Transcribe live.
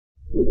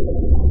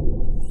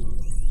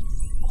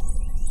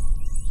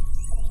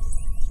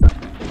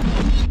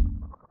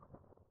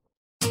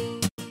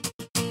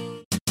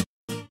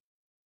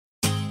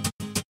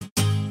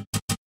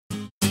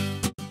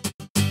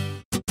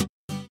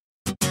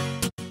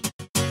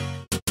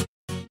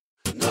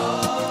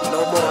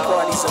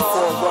parties in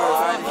Fort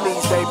Worth.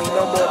 Please, baby,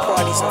 no more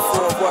parties in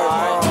Fort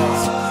Worth.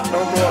 No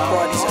more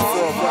parties in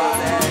Fort Worth.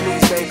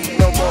 Please, baby,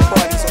 no more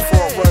parties in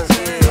Fort Worth.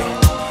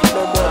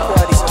 No more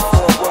parties in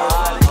Fort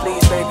Worth.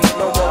 Please, baby,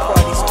 no more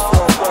parties in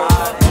Fort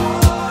Worth.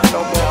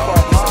 No more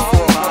parties in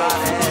Fort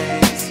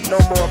Worth. No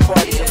more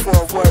parties in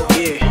Fort Worth.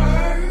 Yeah.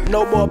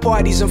 No more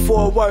parties in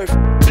Fort Worth.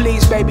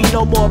 Please, baby,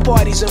 no more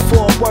parties in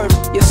Fort Worth.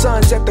 Your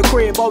son's at the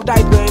crib, old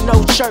diaper and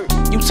no shirt.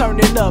 You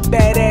turning up,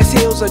 badass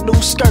heels, a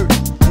new skirt.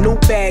 New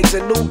bags,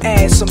 a new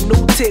ass, some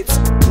new tits.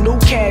 New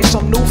cash,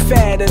 some new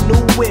fat, a new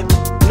whip.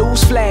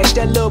 News flash,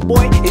 that little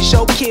boy is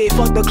your kid.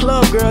 Fuck the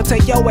club, girl,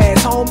 take your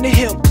ass home to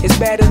him. It's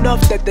bad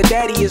enough that the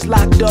daddy is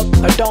locked up.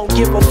 I don't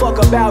give a fuck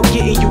about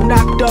getting you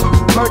knocked up.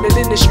 Murdered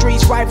in the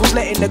streets, rivals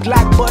letting the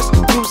Glock bust.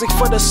 Music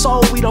for the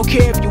soul, we don't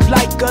care if you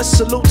like us.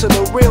 Salute to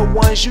the real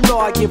ones, you know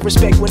I give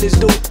respect when it's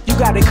due. You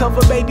got it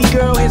covered, baby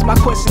girl, here's my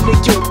question to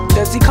you.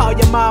 Does he call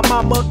your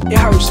mama? It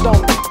hurts,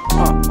 don't it?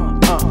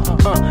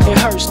 It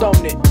hurts,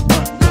 don't it?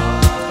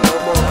 No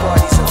more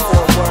parties in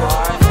Fort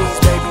Worth. Please,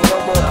 baby, no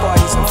more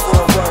parties in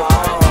Fort Worth.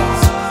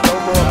 No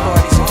more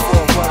parties in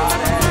Fort Worth.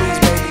 Please,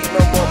 baby,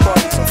 no more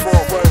parties in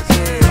Fort Worth.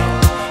 Yeah.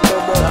 No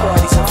more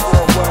parties in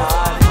Fort Worth.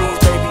 Please,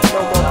 baby,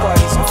 no more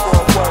parties in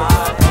Fort Worth.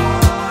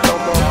 No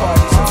more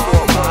parties in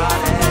Fort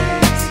Worth.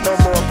 No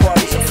more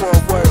parties in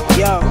Fort Worth.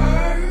 Yo,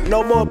 no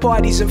more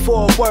parties in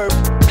Fort Worth.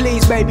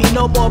 Please, baby,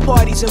 no more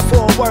parties in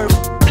Fort Worth.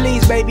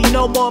 Please, baby,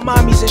 no more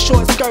mommies in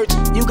short skirts.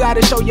 You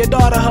gotta show your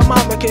daughter her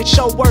mama can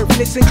show worth.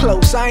 Listen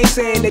close, I ain't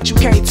saying that you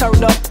can't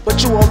turn up,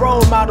 but you a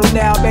role model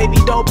now, baby,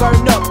 don't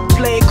burn up.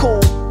 Play it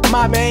cool,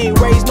 mama ain't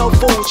raised no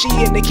fool. She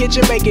in the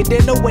kitchen making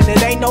dinner when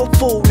it ain't no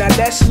food. Now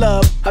that's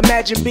love,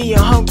 imagine being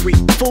hungry.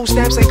 Food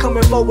stamps ain't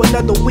coming for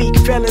another week.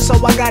 Failing, so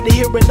I gotta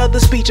hear another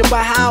speech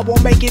about how I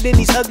won't make it in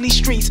these ugly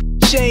streets.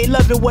 She ain't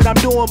loving what I'm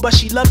doing, but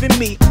she loving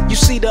me. You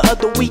see, the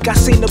other week I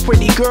seen a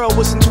pretty girl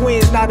with some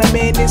twins, not a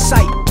man in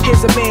sight.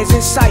 Here's a man's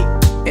in sight.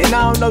 And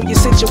I don't know your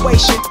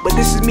situation, but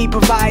this is me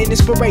providing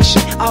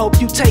inspiration. I hope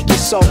you take it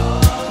so. No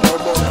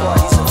more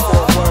parties in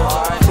Fort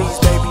Worth. Please,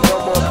 baby, no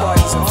more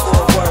parties in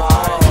Fort Worth.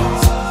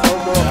 No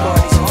more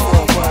parties in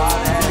Fort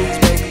Worth. Please,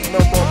 baby,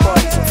 no more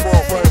parties in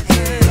Fort Worth.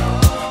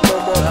 No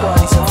more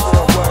parties in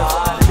Fort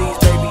Worth. Please,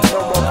 baby,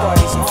 no more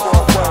parties in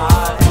Fort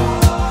Worth.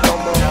 No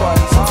more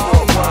parties in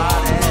Fort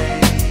Worth.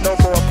 No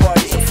more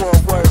parties in Fort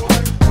Worth.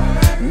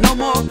 No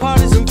more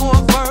parties in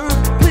Fort Worth.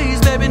 Please,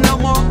 baby, no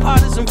more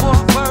parties in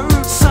Fort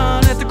Worth.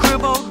 Son at the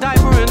crib, old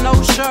diaper and no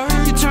shirt.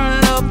 You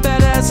turning up,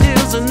 badass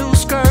heels, a new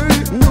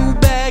skirt. New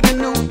bag, a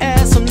new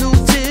ass, some new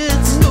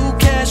tits. New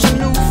cash, a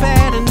new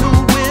fat, a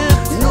new whip.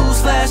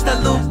 Newsflash,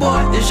 that little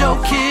boy is your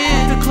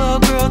kid. The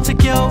club girl,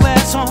 take your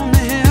ass home to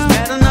him.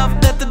 Bad enough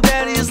that the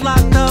daddy is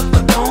locked up,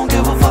 but don't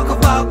give a fuck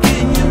about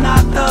getting you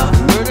knocked up.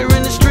 Murder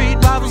in the street,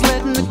 rivals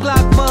letting the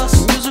Glock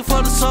bust. Music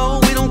for the soul,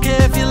 we don't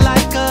care if you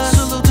like us.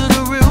 Salute to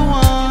the real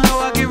one, know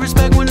I give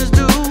respect when it's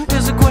due.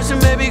 Here's a question,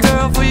 baby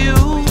girl, for you.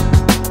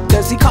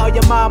 Does he call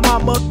your mama?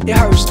 It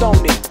hurts,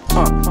 don't it?